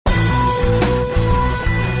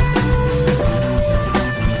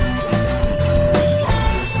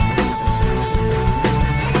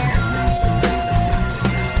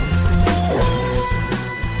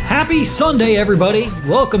Happy Sunday, everybody!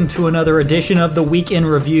 Welcome to another edition of the Week in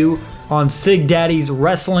Review on Sig Daddy's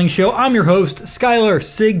Wrestling Show. I'm your host, Skylar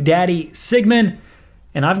Sig Daddy Sigmund,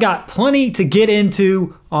 and I've got plenty to get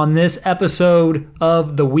into on this episode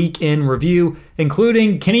of the Week in Review,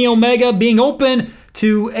 including Kenny Omega being open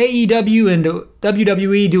to AEW and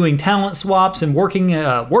WWE doing talent swaps and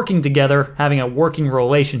working together, having a working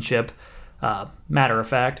relationship, matter of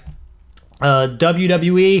fact.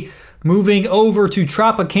 WWE moving over to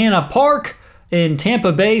Tropicana Park in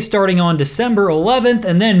Tampa Bay starting on December 11th,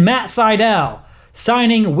 and then Matt Sydal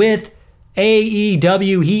signing with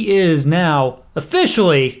AEW. He is now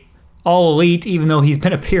officially All Elite, even though he's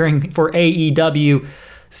been appearing for AEW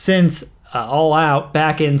since All Out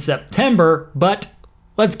back in September. But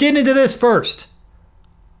let's get into this first.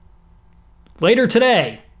 Later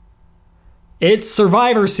today, it's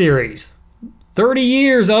Survivor Series. 30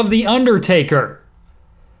 years of The Undertaker.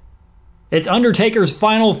 It's Undertaker's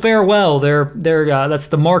Final Farewell. That's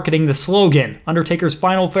the marketing, the slogan. Undertaker's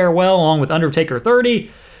Final Farewell, along with Undertaker 30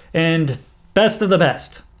 and Best of the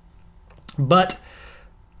Best. But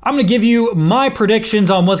I'm going to give you my predictions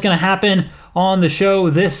on what's going to happen on the show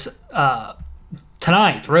this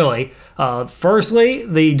tonight, really. Firstly,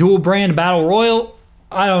 the dual brand battle royal.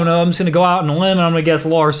 I don't know. I'm just going to go out on a limb and I'm going to guess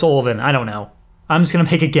Lars Sullivan. I don't know. I'm just going to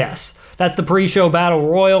make a guess. That's the pre-show battle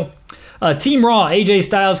royal. Team Raw, AJ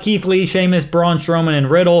Styles, Keith Lee, Sheamus, Braun Strowman,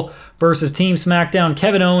 and Riddle versus Team SmackDown,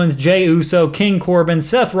 Kevin Owens, Jey Uso, King Corbin,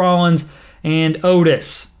 Seth Rollins, and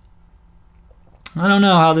Otis. I don't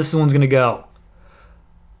know how this one's going to go.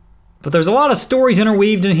 But there's a lot of stories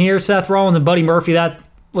interweaved in here. Seth Rollins and Buddy Murphy, that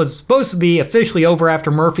was supposed to be officially over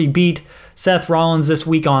after Murphy beat Seth Rollins this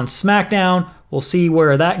week on SmackDown. We'll see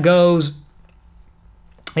where that goes.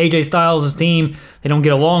 AJ Styles' team, they don't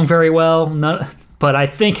get along very well, but I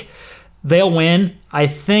think they'll win. I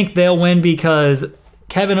think they'll win because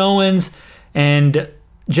Kevin Owens and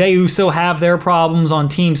Jey Uso have their problems on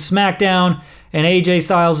Team SmackDown, and AJ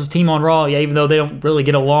Styles' team on Raw, even though they don't really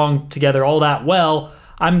get along together all that well,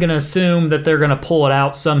 I'm going to assume that they're going to pull it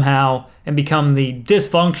out somehow and become the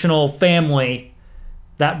dysfunctional family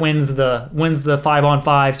that wins the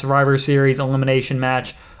 5-on-5 Survivor Series elimination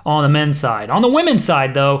match on the men's side. On the women's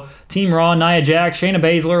side, though, Team Raw, Nia Jax, Shayna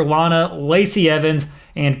Baszler, Lana, Lacey Evans,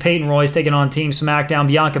 and Peyton Royce taking on Team SmackDown,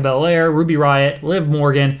 Bianca Belair, Ruby Riott, Liv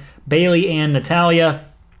Morgan, Bayley, and Natalya.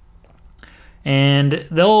 And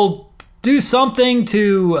they'll do something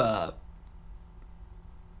to...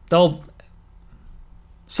 they'll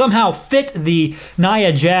somehow fit the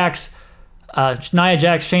Nia Jax,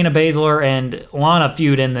 Shayna Baszler, and Lana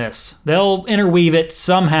feud in this. They'll interweave it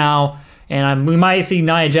somehow, and we might see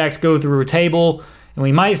Nia Jax go through a table, and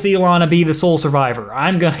we might see Lana be the sole survivor.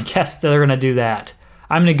 I'm going to guess they're going to do that.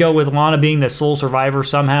 I'm going to go with Lana being the sole survivor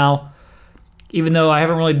somehow, even though I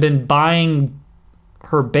haven't really been buying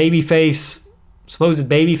her supposed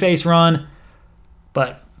babyface run,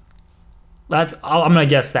 but I'm going to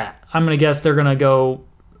guess that. I'm going to guess they're going to go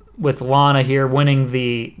with Lana here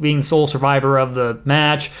being sole survivor of the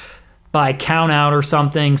match by count out or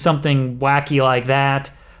something wacky like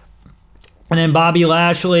that. And then Bobby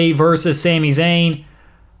Lashley versus Sami Zayn.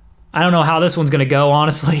 I don't know how this one's going to go,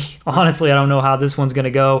 honestly. Honestly, I don't know how this one's going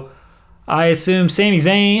to go. I assume Sami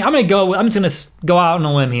Zayn... I'm just going to go out on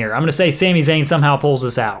a limb here. I'm going to say Sami Zayn somehow pulls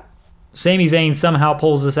this out. Sami Zayn somehow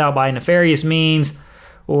pulls this out by nefarious means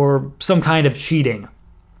or some kind of cheating.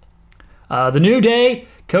 The New Day,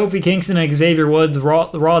 Kofi Kingston and Xavier Woods,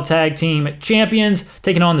 the Raw Tag Team Champions,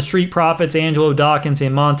 taking on the Street Profits, Angelo Dawkins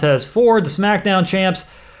and Montez Ford, the SmackDown Champs.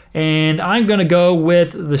 And I'm going to go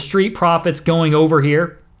with the Street Profits going over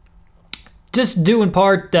here. Just due in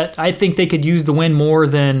part that I think they could use the win more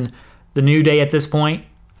than the New Day at this point.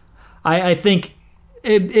 I think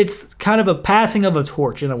it's kind of a passing of a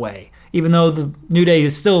torch in a way, even though the New Day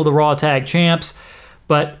is still the Raw Tag Champs,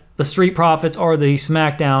 but the Street Profits are the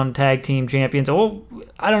SmackDown Tag Team Champions. Oh,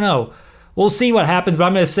 I don't know. We'll see what happens, but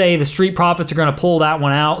I'm going to say the Street Profits are going to pull that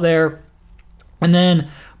one out there. And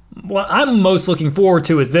then what I'm most looking forward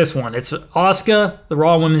to is this one. It's Asuka, the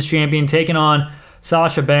Raw Women's Champion, taking on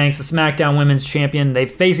Sasha Banks, the SmackDown Women's Champion. They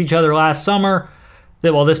faced each other this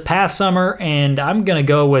past summer, and I'm going to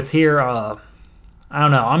go with here, I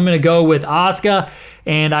don't know. I'm going to go with Asuka,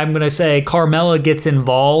 and I'm going to say Carmella gets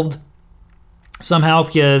involved somehow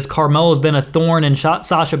because Carmella's been a thorn in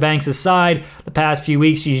Sasha Banks' side the past few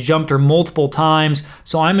weeks. She's jumped her multiple times,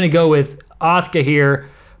 so I'm going to go with Asuka here,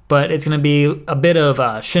 but it's going to be a bit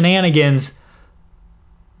of shenanigans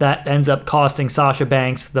that ends up costing Sasha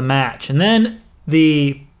Banks the match. And then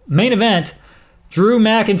the main event, Drew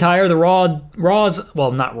McIntyre, the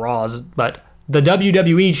the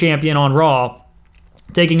WWE champion on Raw,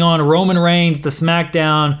 taking on Roman Reigns, the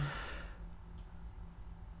SmackDown,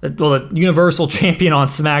 the Universal Champion on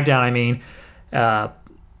SmackDown, I mean.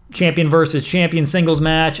 Champion versus champion singles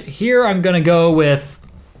match. Here I'm going to go with,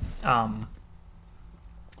 I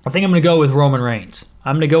think I'm going to go with Roman Reigns.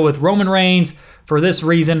 I'm going to go with Roman Reigns for this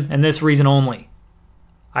reason and this reason only.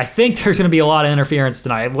 I think there's going to be a lot of interference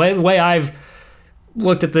tonight. The way I've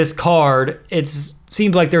looked at this card, it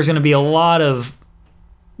seems like there's going to be a lot of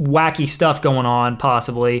wacky stuff going on,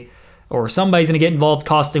 possibly, or somebody's going to get involved,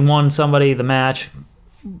 costing somebody the match.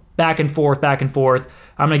 Back and forth.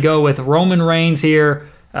 I'm going to go with Roman Reigns here,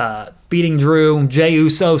 beating Drew. Jey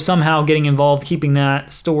Uso somehow getting involved, keeping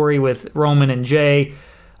that story with Roman and Jey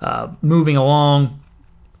moving along.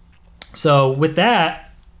 So with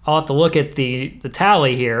that, I'll have to look at the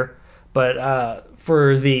tally here. But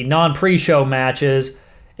for the non-pre-show matches,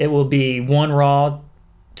 it will be 1 Raw,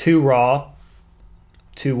 2 Raw,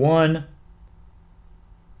 2-1,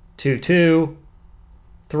 2-2,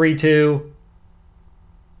 3-2.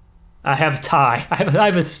 I have a tie. I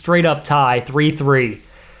have a straight-up tie, 3-3.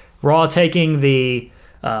 Raw taking the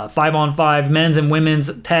 5-on-5 men's and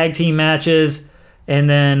women's tag team matches, and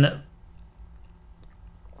then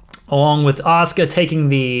along with Asuka taking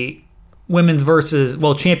the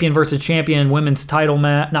champion versus champion women's title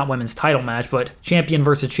match, not women's title match, but champion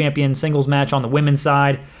versus champion singles match on the women's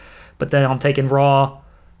side. But then I'm taking Raw.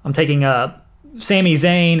 I'm taking Sami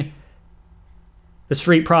Zayn, the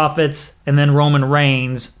Street Profits, and then Roman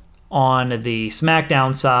Reigns on the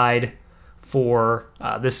SmackDown side for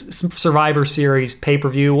this Survivor Series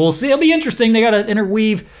pay-per-view. We'll see. It'll be interesting. They got to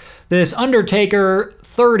interweave this Undertaker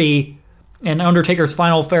 30 and Undertaker's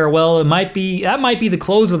final farewell. That might be the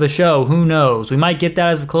close of the show. Who knows? We might get that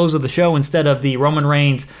as the close of the show instead of the Roman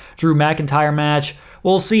Reigns Drew McIntyre match.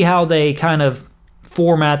 We'll see how they kind of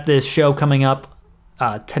format this show coming up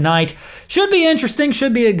tonight. Should be interesting.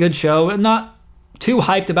 Should be a good show. I'm not too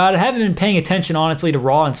hyped about it. I haven't been paying attention, honestly, to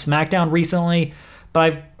Raw and SmackDown recently, but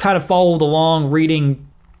I've kind of followed along, reading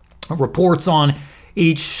reports on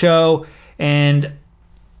each show, and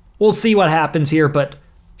we'll see what happens here, but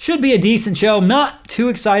should be a decent show. I'm not too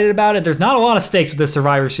excited about it. There's not a lot of stakes with this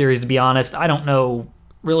Survivor Series, to be honest. I don't know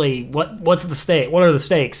really what's the stake. What are the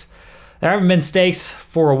stakes? There haven't been stakes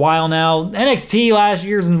for a while now. NXT last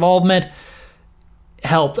year's involvement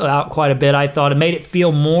helped out quite a bit, I thought. It made it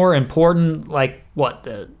feel more important, like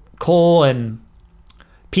the Cole and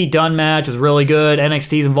Pete Dunne match was really good.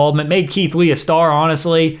 NXT's involvement made Keith Lee a star,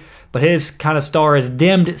 honestly, but his kind of star has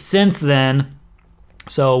dimmed since then.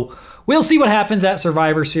 So we'll see what happens at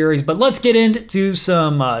Survivor Series, but let's get into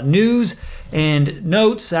some news and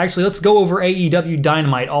notes. Actually, let's go over AEW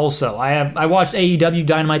Dynamite also. I watched AEW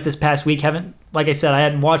Dynamite this past week. Like I said, I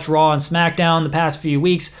hadn't watched Raw and SmackDown the past few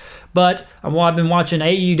weeks, but I've been watching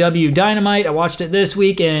AEW Dynamite. I watched it this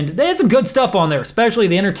week, and they had some good stuff on there, especially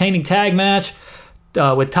the entertaining tag match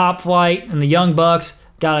with Top Flight and the Young Bucks.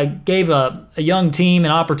 Gave a young team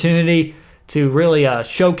an opportunity to really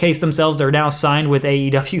showcase themselves. They're now signed with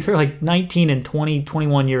AEW. They're like 19 and 20,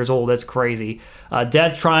 21 years old. That's crazy.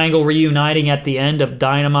 Death Triangle reuniting at the end of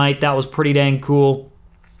Dynamite. That was pretty dang cool.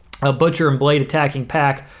 Butcher and Blade attacking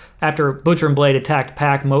Pac. After Butcher and Blade attacked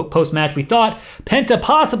Pac post-match, we thought Penta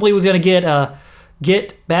possibly was going to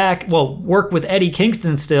get back, work with Eddie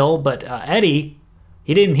Kingston still, but Eddie,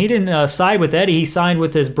 he didn't side with Eddie. He signed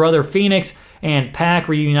with his brother Phoenix, and Pac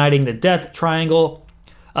reuniting the Death Triangle.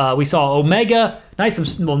 We saw Omega, nice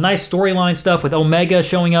storyline stuff with Omega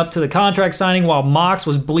showing up to the contract signing while Mox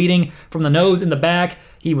was bleeding from the nose and the back.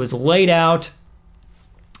 He was laid out,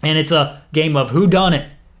 and it's a game of whodunit.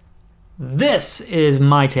 This is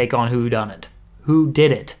my take on whodunit. Who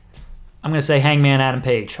did it? I'm going to say Hangman Adam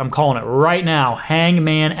Page. I'm calling it right now.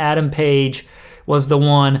 Hangman Adam Page was the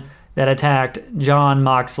one that attacked Jon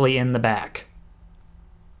Moxley in the back.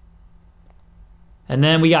 And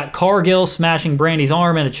then we got Cargill smashing Brandy's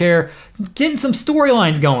arm in a chair, getting some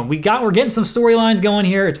storylines going. We're getting some storylines going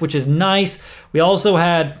here, which is nice. We also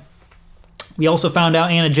found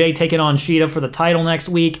out Anna Jay taking on Shida for the title next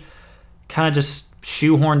week. Kind of just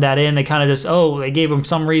shoehorned that in. They kind of just, they gave him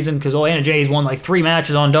some reason because, Anna Jay's won like 3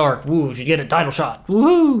 matches on Dark. Woo, she'd get a title shot.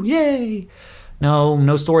 Woohoo, yay. No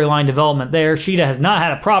storyline development there. Shida has not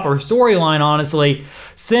had a proper storyline, honestly,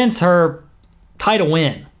 since her title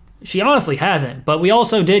win. She honestly hasn't, but we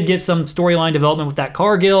also did get some storyline development with that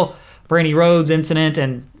Cargill, Brandy Rhodes incident,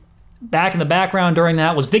 and back in the background during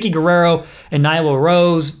that was Vicky Guerrero and Nyla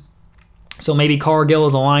Rose. So maybe Cargill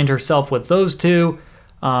has aligned herself with those two.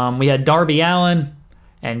 We had Darby Allin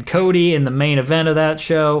and Cody in the main event of that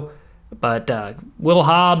show. But Will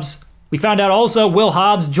Hobbs, we found out also Will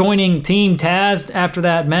Hobbs joining Team Taz after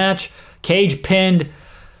that match. Cage pinned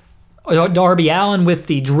Darby Allin with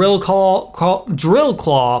the drill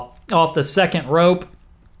claw off the second rope.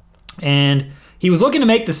 And he was looking to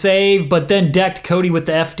make the save, but then decked Cody with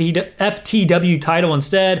the FTW title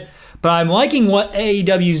instead. But I'm liking what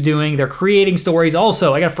AEW's doing. They're creating stories.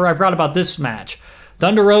 Also, I forgot about this match.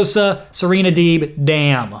 Thunder Rosa, Serena Deeb,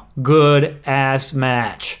 damn, good ass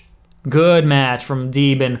match. Good match from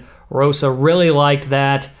Deeb and Rosa. Really liked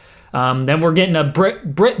that. Then we're getting a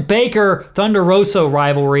Britt Baker Thunder Rosa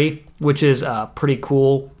rivalry, which is pretty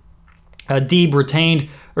cool. Deeb retained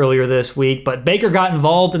earlier this week, but Baker got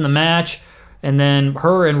involved in the match, and then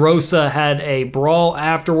her and Rosa had a brawl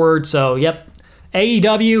afterward. So, yep,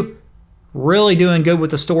 AEW really doing good with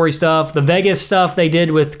the story stuff. The Vegas stuff they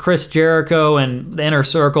did with Chris Jericho and the Inner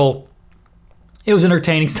Circle, it was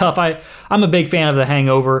entertaining stuff. I'm a big fan of The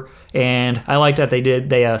Hangover, and I liked that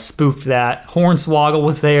they spoofed that. Hornswoggle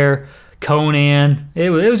was there, Conan.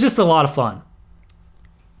 It was just a lot of fun.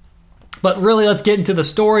 But really, let's get into the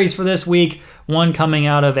stories for this week. One coming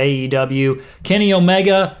out of AEW. Kenny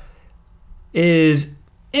Omega is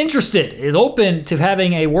open to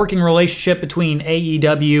having a working relationship between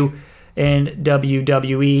AEW and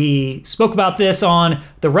WWE. He spoke about this on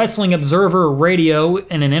the Wrestling Observer Radio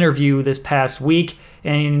in an interview this past week.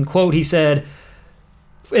 And in quote, he said,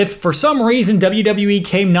 "If for some reason WWE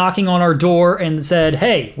came knocking on our door and said,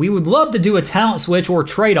 hey, we would love to do a talent switch or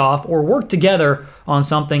trade-off or work together on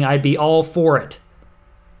something, I'd be all for it."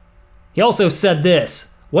 He also said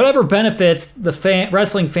this: "Whatever benefits the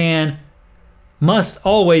wrestling fan must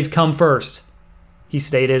always come first," he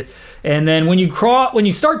stated. And then when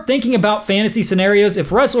you start thinking about fantasy scenarios,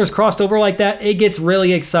 if wrestlers crossed over like that, it gets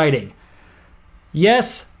really exciting.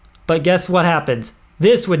 Yes, but guess what happens?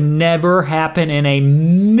 This would never happen in a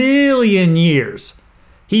million years.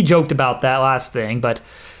 He joked about that last thing, but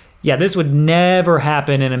yeah, this would never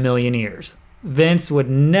happen in a million years. Vince would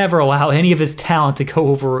never allow any of his talent to go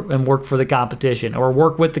over and work for the competition or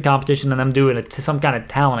work with the competition and them doing some kind of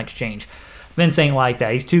talent exchange. Vince ain't like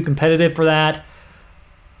that. He's too competitive for that.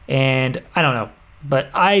 And I don't know, but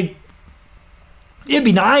it'd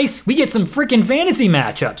be nice. We get some freaking fantasy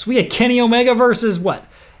matchups. We get Kenny Omega versus what?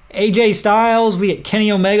 AJ Styles. We get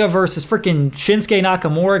Kenny Omega versus freaking Shinsuke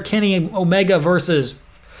Nakamura. Kenny Omega versus,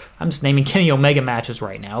 I'm just naming Kenny Omega matches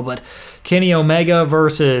right now, but Kenny Omega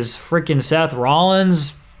versus freaking Seth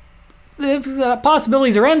Rollins. The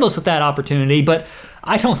possibilities are endless with that opportunity, but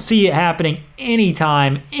I don't see it happening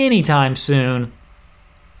anytime soon.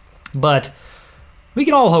 But we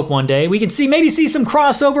can all hope one day we can maybe see some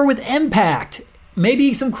crossover with Impact,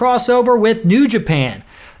 maybe some crossover with New Japan.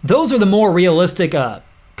 Those are the more realistic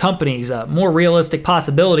companies, more realistic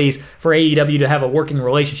possibilities for AEW to have a working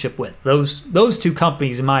relationship with. Those two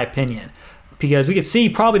companies, in my opinion, because we could see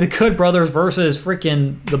probably the Good Brothers versus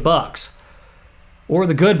freaking the Bucks, or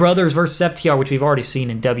the Good Brothers versus FTR, which we've already seen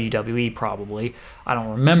in WWE probably. I don't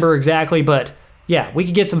remember exactly, but yeah, we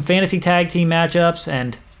could get some fantasy tag team matchups,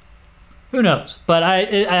 and who knows? But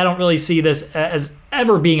I don't really see this as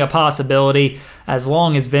ever being a possibility as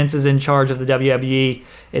long as Vince is in charge of the WWE.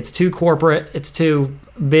 It's too corporate. It's too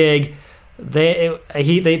big. They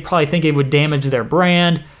probably think it would damage their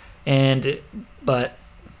brand, but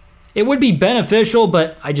it would be beneficial,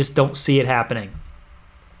 but I just don't see it happening.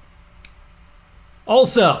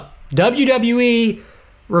 Also, WWE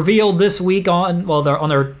revealed this week on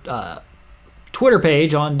their Twitter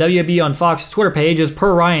page, on WWE on Fox's Twitter page, as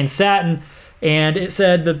per Ryan Satin, and it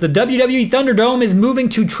said that the WWE Thunderdome is moving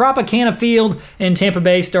to Tropicana Field in Tampa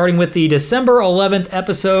Bay, starting with the December 11th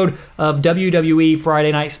episode of WWE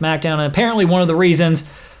Friday Night SmackDown. And apparently one of the reasons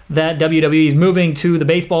that WWE is moving to the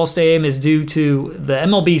baseball stadium is due to the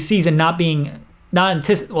MLB season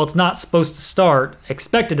it's not supposed to start,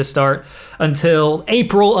 expected to start until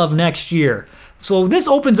April of next year. So this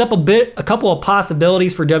opens up a couple of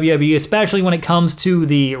possibilities for WWE, especially when it comes to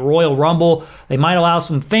the Royal Rumble. They might allow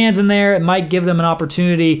some fans in there. It might give them an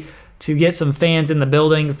opportunity to get some fans in the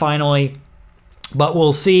building finally. But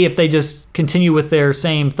we'll see if they just continue with their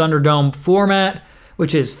same Thunderdome format,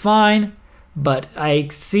 which is fine. But I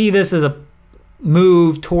see this as a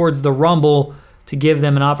move towards the Rumble to give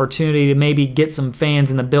them an opportunity to maybe get some fans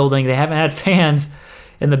in the building. They haven't had fans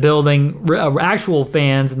in the building, actual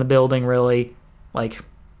fans in the building, really. Like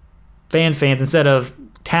fans instead of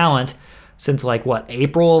talent since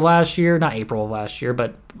April of last year? Not April of last year,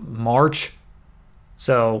 but March.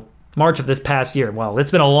 So March of this past year. Well,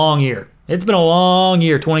 it's been a long year.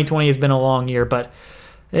 2020 has been a long year, but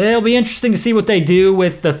it'll be interesting to see what they do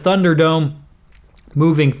with the Thunderdome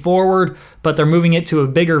moving forward, but they're moving it to a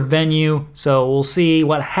bigger venue, so we'll see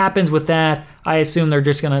what happens with that. I assume they're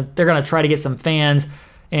gonna try to get some fans,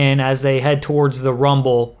 and as they head towards the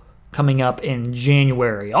Rumble coming up in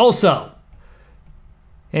January. Also,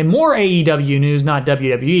 in more AEW news, not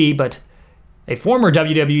WWE, but a former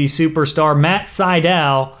WWE superstar, Matt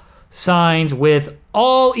Sydal, signs with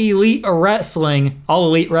All Elite Wrestling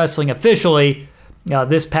officially.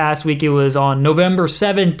 This past week, it was on November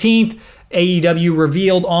 17th. AEW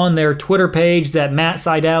revealed on their Twitter page that Matt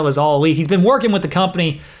Sydal is All Elite. He's been working with the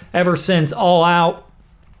company ever since All Out,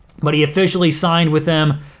 but he officially signed with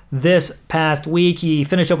them this past week. He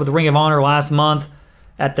finished up with Ring of Honor last month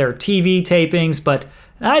at their TV tapings, but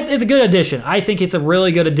it's a good addition. I think it's a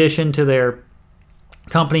really good addition to their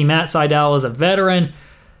company. Matt Sydal is a veteran,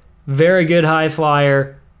 very good high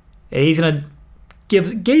flyer, and he's gonna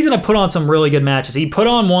put on some really good matches. He put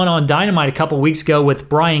on one on Dynamite a couple weeks ago with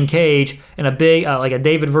Brian Cage in a big like a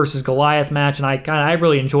David versus Goliath match, and I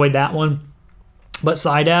really enjoyed that one. But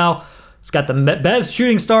Sydal has got the best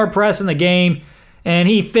shooting star press in the game, and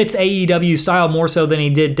he fits AEW style more so than he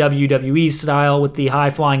did WWE style with the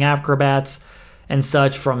high-flying acrobats and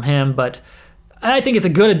such from him. But I think it's a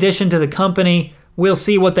good addition to the company. We'll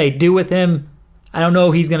see what they do with him. I don't know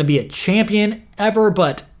if he's going to be a champion ever,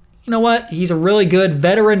 but you know what? He's a really good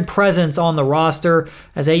veteran presence on the roster,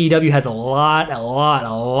 as AEW has a lot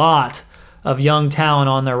of young talent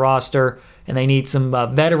on their roster, and they need some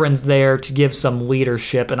veterans there to give some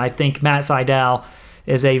leadership. And I think Matt Sydal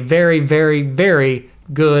is a very, very, very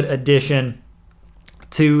good addition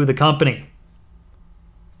to the company.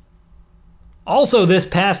 Also this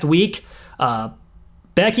past week,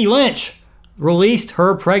 Becky Lynch released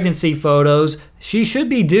her pregnancy photos. She should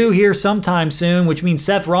be due here sometime soon, which means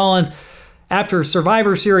Seth Rollins, after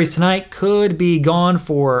Survivor Series tonight, could be gone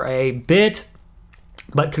for a bit.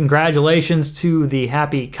 But congratulations to the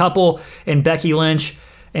happy couple in Becky Lynch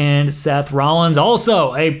and Seth Rollins.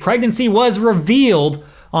 Also, a pregnancy was revealed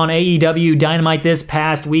on AEW Dynamite this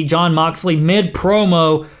past week. Jon Moxley,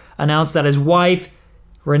 mid-promo, announced that his wife,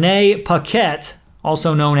 Renee Paquette,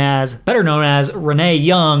 better known as Renee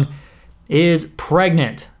Young, is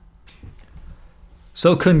pregnant.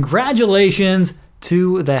 So congratulations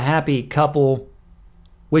to the happy couple.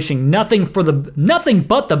 Wishing nothing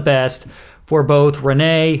but the best for both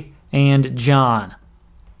Renee and John.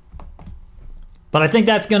 But I think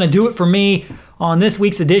that's going to do it for me on this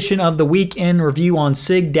week's edition of the Week in Review on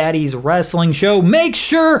Sig Daddy's Wrestling Show. Make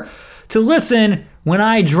sure to listen when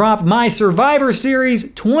I drop my Survivor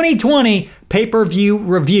Series 2020 pay-per-view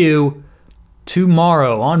review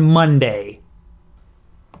tomorrow on Monday.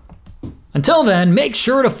 Until then, make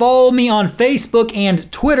sure to follow me on Facebook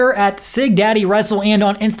and Twitter at SigDaddyWrestle and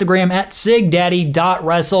on Instagram at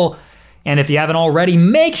SigDaddy.Wrestle. And if you haven't already,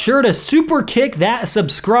 make sure to super kick that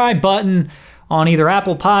subscribe button on either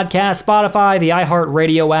Apple Podcasts, Spotify, the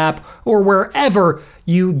iHeartRadio app, or wherever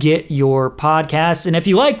you get your podcasts. And if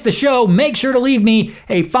you like the show, make sure to leave me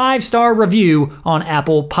a 5-star review on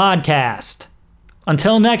Apple Podcast.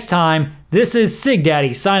 Until next time, this is Sig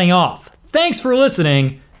Daddy signing off. Thanks for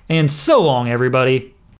listening, and so long, everybody.